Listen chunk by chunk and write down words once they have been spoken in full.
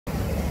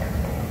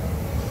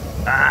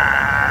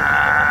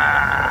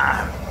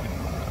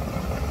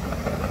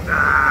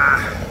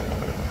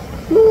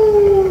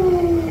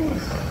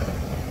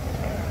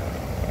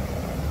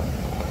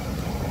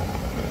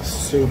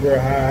super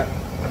hot.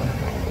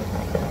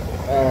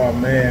 Oh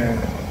man.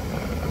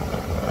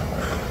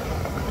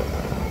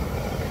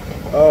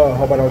 Oh,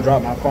 hope I don't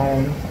drop my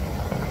phone.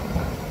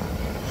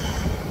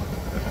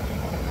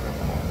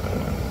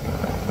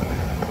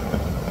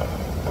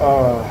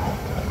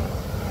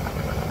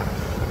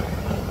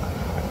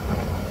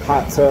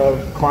 Hot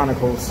Tub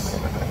Chronicles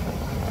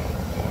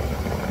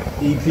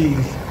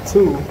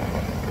EP2,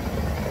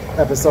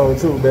 episode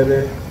 2,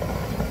 baby.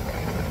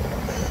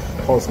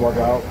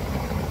 Post-workout.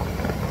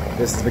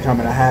 This is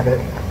becoming a habit.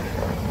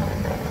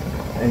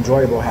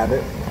 Enjoyable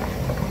habit.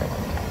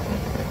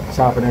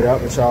 Chopping it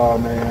up with y'all,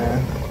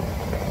 man.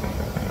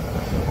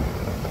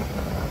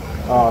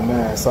 Oh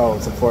man, so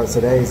for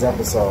today's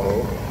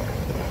episode,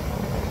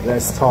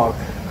 let's talk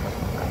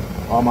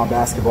all my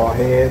basketball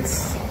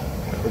heads.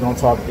 We're gonna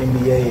talk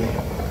NBA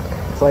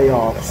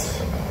playoffs.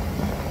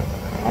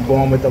 I'm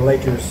going with the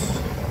Lakers.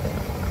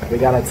 They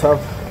got a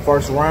tough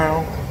first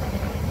round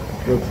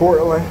with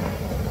Portland.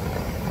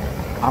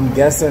 I'm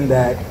guessing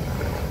that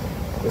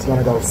it's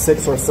gonna go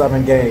 6 or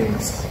 7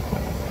 games.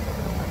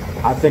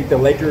 I think the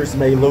Lakers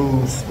may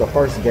lose the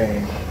first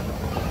game.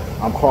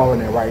 I'm calling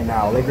it right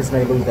now. Lakers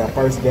may lose that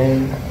first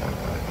game,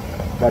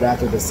 but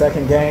after the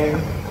second game,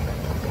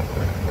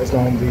 it's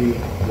gonna be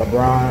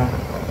LeBron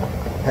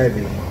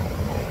heavy.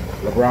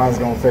 LeBron's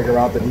gonna figure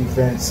out the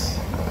defense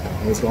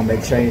and he's gonna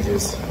make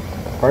changes.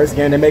 First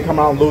game, they may come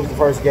out and lose the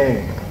first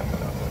game.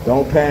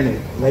 Don't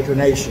panic, Laker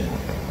Nation.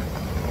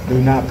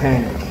 Do not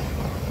panic.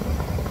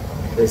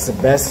 It's the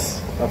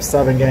best of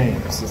 7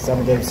 games. It's a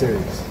 7-game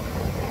series.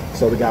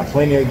 So we got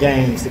plenty of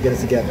games to get it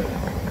together.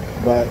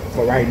 But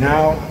for right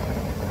now,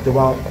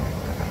 throughout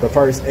the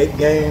first 8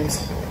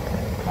 games,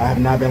 I have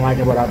not been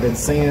liking what I've been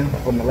seeing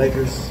from the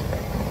Lakers.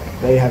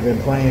 They have been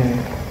playing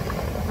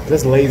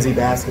just lazy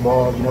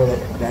basketball. You know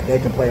that they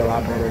can play a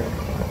lot better.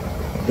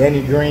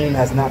 Danny Green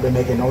has not been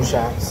making no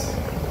shots.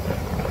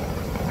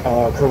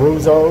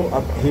 Caruso,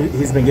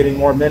 he's been getting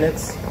more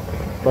minutes,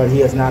 but he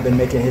has not been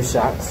making his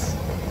shots.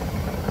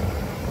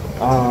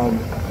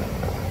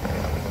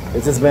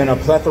 It's just been a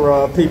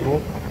plethora of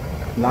people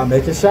not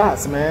making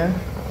shots, man.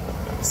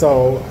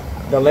 So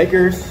the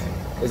Lakers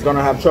is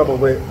gonna have trouble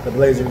with the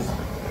Blazers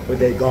with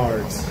their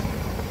guards.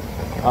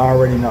 I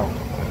already know.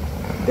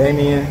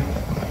 Damian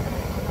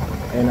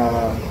and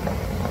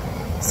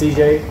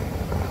CJ,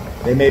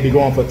 they may be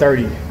going for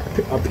 30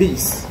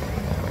 apiece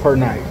per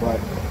night, but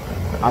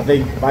I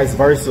think vice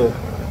versa,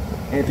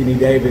 Anthony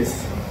Davis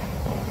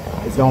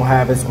is gonna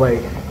have his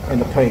way in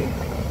the paint,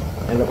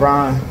 and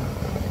LeBron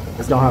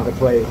is gonna have to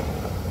play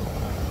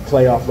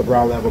off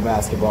LeBron level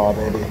basketball,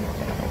 baby.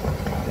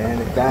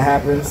 And if that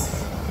happens,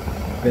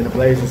 then the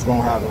Blazers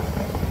won't have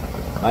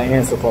an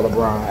answer for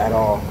LeBron at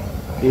all.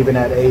 Even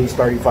at age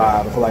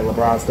 35, I feel like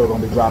LeBron's still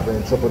gonna be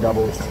dropping triple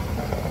doubles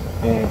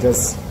and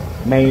just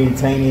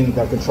maintaining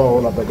the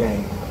control of the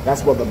game.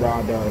 That's what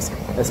LeBron does,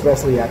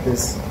 especially at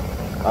this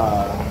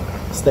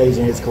stage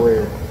in his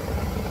career.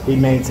 He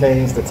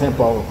maintains the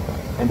tempo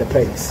and the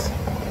pace.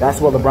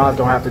 That's what LeBron's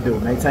gonna have to do.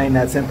 Maintain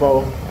that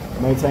tempo,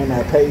 maintain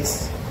that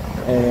pace,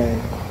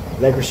 and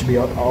Lakers should be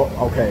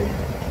okay.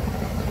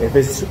 If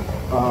it's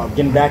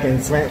getting back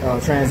in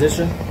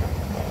transition,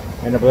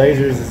 and the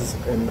Blazers is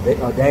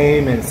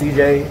Dame and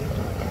CJ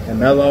and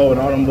Melo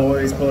and all them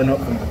boys pulling up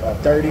from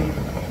 30,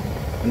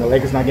 and the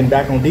Lakers not getting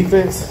back on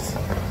defense,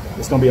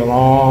 it's gonna be a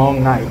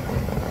long night.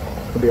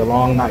 It's gonna be a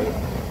long night.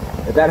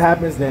 If that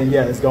happens, then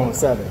yeah, it's going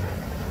 7.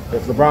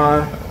 If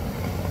LeBron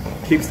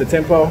keeps the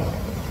tempo,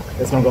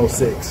 it's gonna go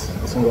 6.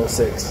 It's gonna go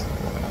 6.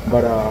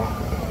 But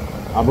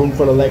I'm rooting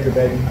for the Laker,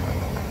 baby.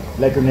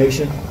 Laker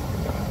Nation,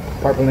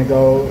 purple and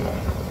gold.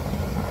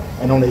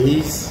 And on the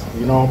East,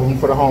 you know, I'm rooting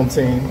for the home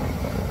team,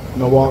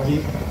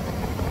 Milwaukee.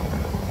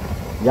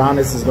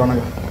 Giannis is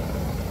gonna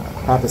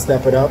have to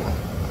step it up.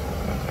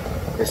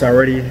 It's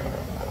already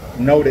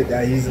noted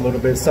that he's a little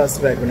bit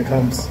suspect when it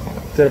comes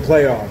to the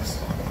playoffs.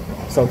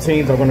 So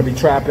teams are gonna be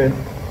trapping,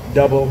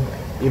 double,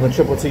 even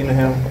triple teaming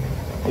him,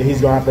 and he's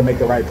gonna have to make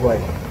the right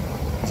play.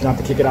 He's gonna have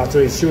to kick it out to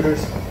his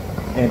shooters,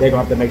 and they're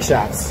gonna have to make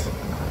shots.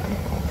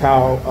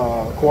 Kyle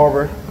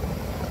Korver,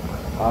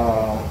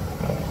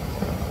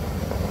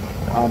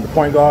 the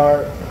point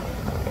guard,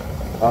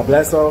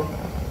 Bledsoe,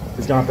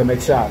 is gonna have to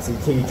make shots.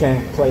 He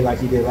can't play like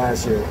he did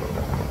last year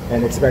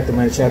and expect to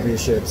win a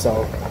championship.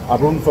 So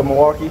I'm rooting for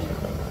Milwaukee,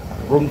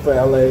 rooting for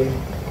LA.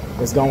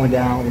 It's going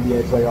down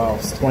NBA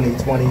playoffs.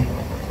 2020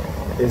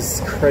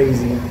 is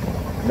crazy.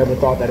 Never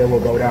thought that it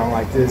would go down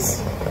like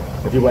this.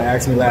 If you would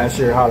ask me last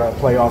year how the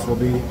playoffs will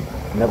be,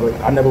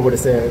 I never would have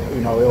said,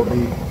 you know, it'll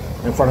be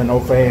in front of no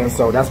fans.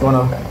 So that's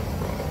gonna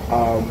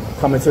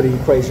come into the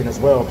equation as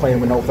well. Playing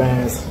with no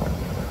fans,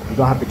 you're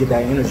gonna have to get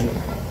that energy,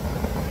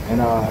 and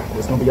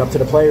it's gonna be up to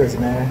the players,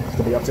 man. It's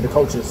gonna be up to the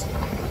coaches,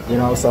 you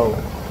know. So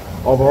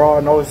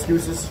overall, no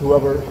excuses.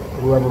 Whoever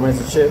wins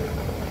the chip,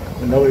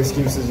 no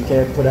excuses. You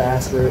can't put an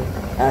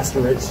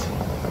asterisk.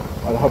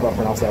 I hope I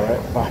pronounced that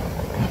right.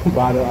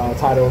 By the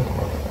title,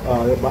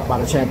 by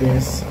the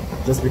champions,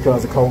 just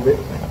because of COVID.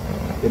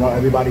 You know,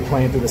 everybody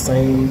playing through the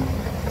same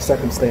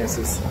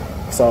circumstances.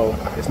 So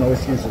there's no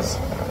excuses.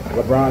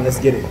 LeBron, let's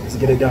get it. Let's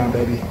get it done,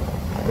 baby.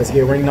 Let's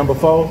get ring number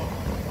 4.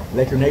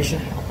 Laker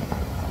Nation,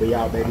 we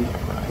out, baby.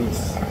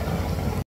 Peace.